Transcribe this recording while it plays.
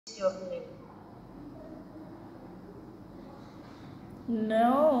Your name?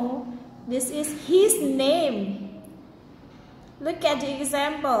 No, this is his name. Look at the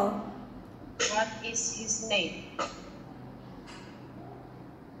example. What is his name?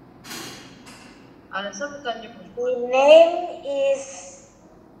 Alesha bukan nyebut. His name is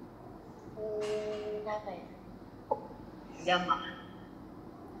apa ya? Jamak.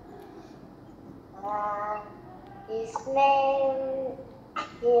 His name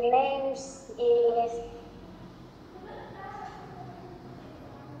is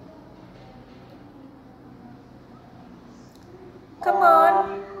Come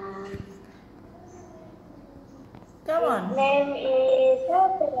on. Come on. His name is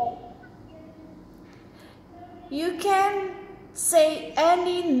apa ya? You can say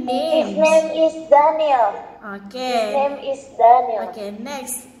any His name. name is Daniel. His Okay. name is Daniel. Okay,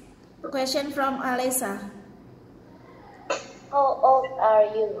 next question from Alesha. How old are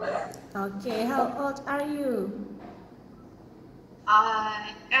you? Okay, how old are you?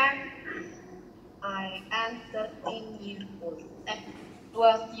 I am 13 years old.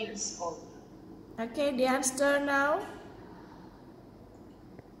 12 years old. Okay, the answer now.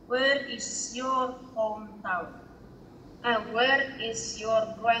 Where is your hometown? Where is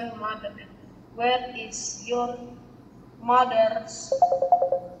your grandmother? Where is your mother's?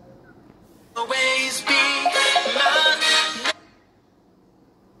 Always be my.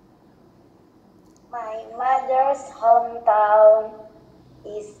 My mother's hometown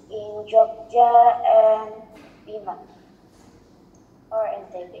is in Jogja and Bima or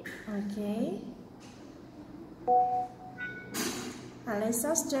NTB. Okay.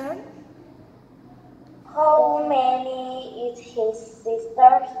 Alesha's turn. How many is his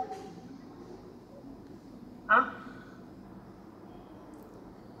sisters? Huh?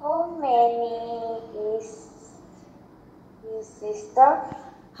 How many is his sister?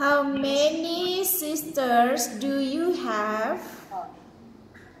 How many sisters do you have?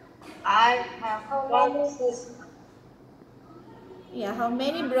 I have How one many sister. Yeah, how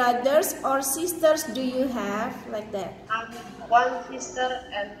many brothers or sisters do you have? Like that. I have one sister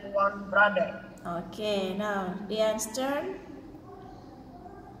and one brother. Okay, now the answer.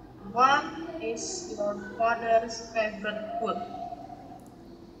 What is your father's favorite food?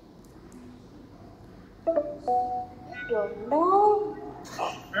 I don't know.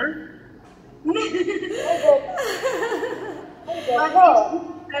 Huh? I don't What know. is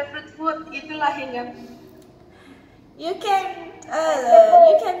his favorite food? Itulah yang You can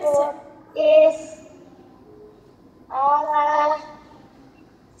Food is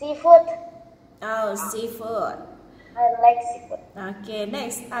seafood. oh, seafood. I like seafood. Okay,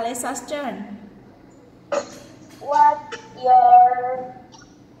 next Alesha's turn. What's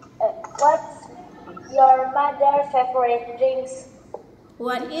your mother's favorite drinks?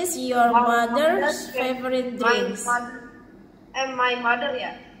 What is your mother's favorite drinks? My mother,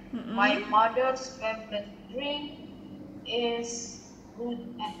 yeah. Mm-mm. My mother's favorite drink is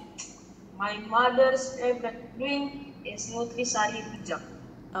my mother's favorite drink is Nutrisari rujak.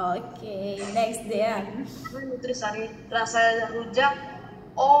 Okay, next Dean. Nutrisari rasa rujak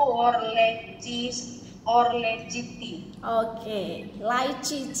or leci tea. Okay,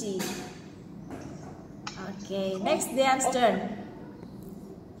 lychee tea. Okay, next Dean's turn.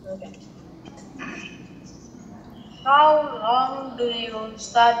 Okay. How long do you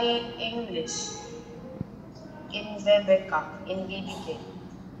study English in BBK, in BBK?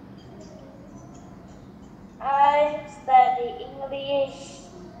 I study English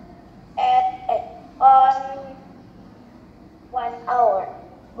on 1 hour.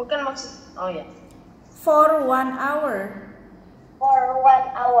 Bukan maksud, oh ya. For 1 hour. For 1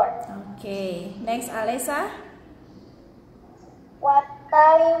 hour. Okay, next Alesha. What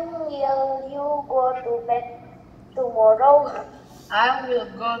time will you go to bed tomorrow? I will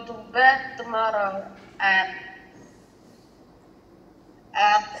go to bed tomorrow at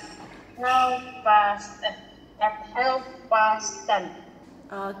half past 10.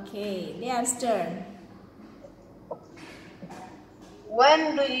 Okay, Dean's turn.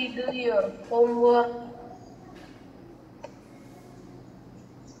 When do you do your homework?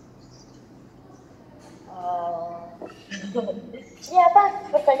 Siapa?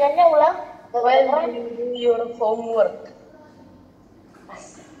 Pertanyaannya ulang. When do you do your homework?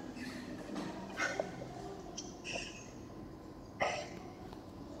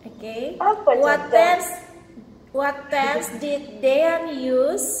 Okay. Apa What tense did Dean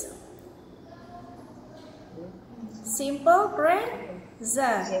use? Simple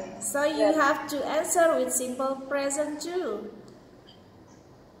present. So you have to answer with simple present too.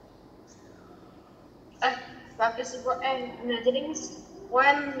 Pakai sebuah jadi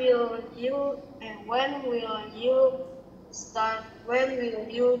When will you start? When will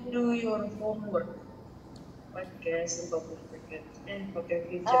you do your homework? Pakai simple perfect and pakai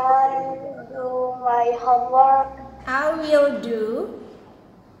future perfect. Do my homework. I will do.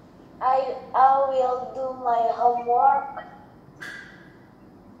 I will do my homework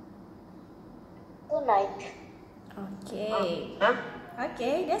tonight. Okay. Huh?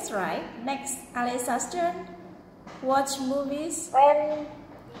 Okay, that's right. Next, Alesha's turn. Watch movies.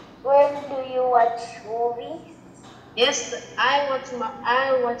 When do you watch movies? Yes, I watched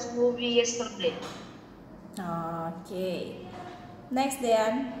movie yesterday. Okay. Next,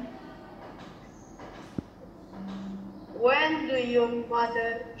 Dan. When do your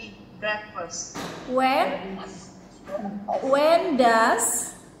mother eat breakfast? When does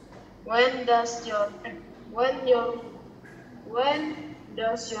When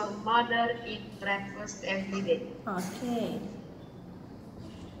does your mother eat breakfast every day? Okay.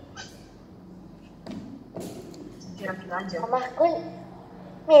 Kira-kira aja.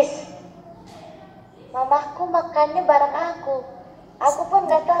 Mamaku makannya bareng aku. Aku pun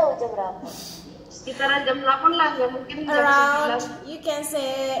nggak tahu jam berapa. Sekitaran jam 8 lah, nggak mungkin jam Around, 9. you can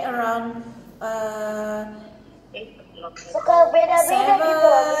say around 8 o'clock. Suka beda-beda gitu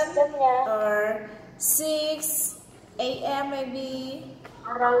loh jamnya. or 6 a.m. maybe.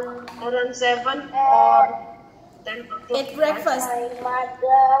 Around 7 or 10 o'clock. Eat breakfast My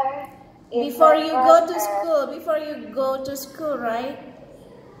mother eat before you go to breakfast school. Before you go to school, right?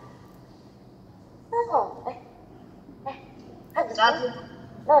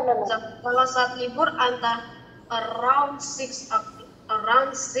 Kalau saat libur around 6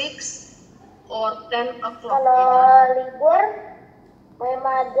 or 10 o'clock. Kalau libur, my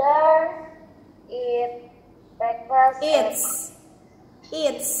mother eat breakfast.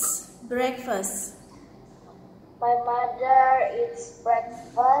 Eats breakfast. My mother eats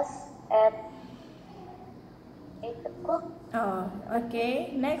breakfast at 8 o'clock. Oh,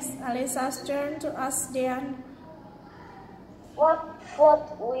 okay. Next, Alesha's turn to ask Dan. What food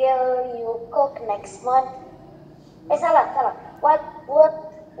will you cook next month? Salah. What food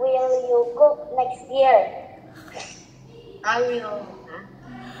will you cook next year? I will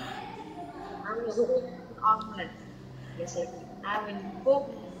cook omelette. Yes, I will cook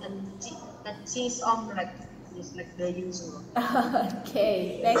a cheese omelette. Just like the usual.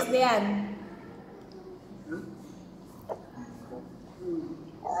 Okay. Next, Dan.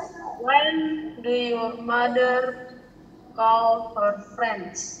 When do your mother call her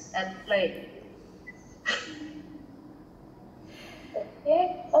friends and play?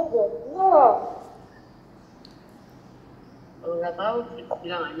 Okay, good. No. Kalau nggak tahu, kita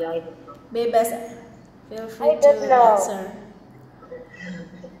bilang aja itu. Bebas. Feel free I to don't know. answer.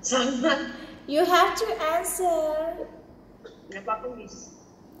 Sama. You have to answer. Kenapa aku bisa?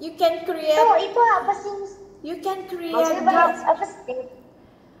 You can create. Itu apa sih? You can create. Maksudnya bahas apa sih?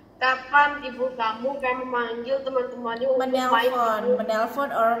 Kapan ibu kamu memanggil teman-temannya untuk main? Menelpon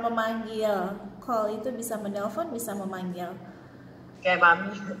or memanggil. Call itu bisa menelpon, bisa memanggil. Kayak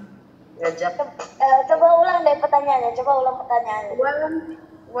mami ngajak. Coba ulang deh pertanyaannya.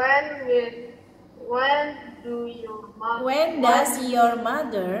 When does your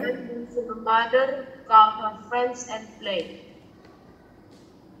mother call her friends and play?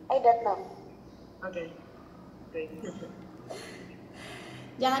 I don't know. Okay. Great.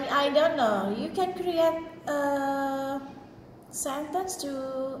 Jangan I don't know. You can create a sentence to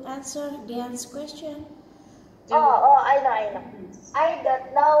answer Dan's question. I know. I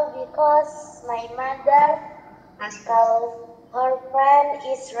don't know because my mother calls her friend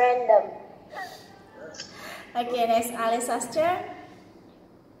is random. Okay, next Alesha's turn.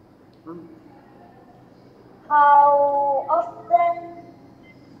 How often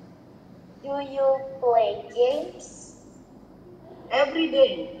do you play games? Every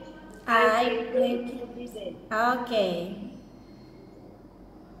day. I play. Every day. Okay.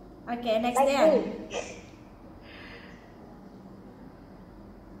 Okay, next Like Dan. me.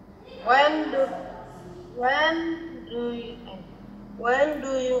 When do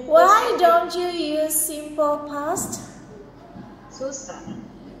you Why don't you use simple past? susah?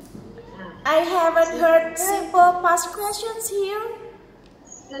 I haven't heard simple past questions here.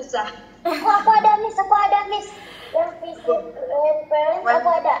 Susah. Aku ada miss. Yang visit grandparents aku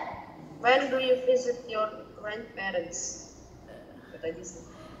ada. When do you visit your grandparents? Tadi sih.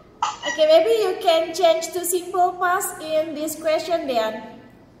 Okay, maybe you can change to simple past in this question, Dan.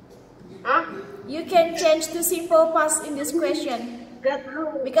 Hah? You can change to simple past in this question. Gak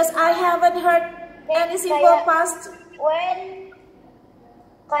tahu. Because I haven't heard any simple past. When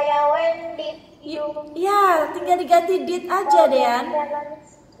Kayak when did you Ya, tinggal diganti did aja, Dean.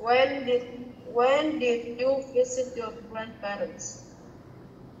 When did you visit your grandparents?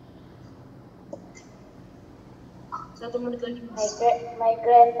 1 menit lagi, Mas. My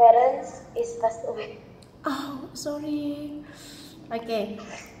grandparents is passed away. Oh, sorry. Oke.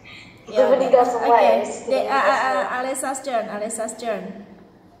 Itu meninggal semua ya. Alesha's turn.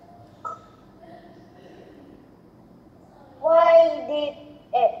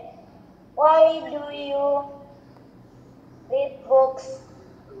 Why do you read books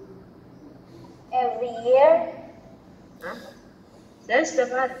every year? Hah? Saya setiap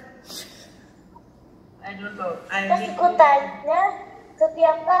hari. I don't know. Terus ikutannya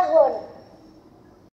setiap tahun.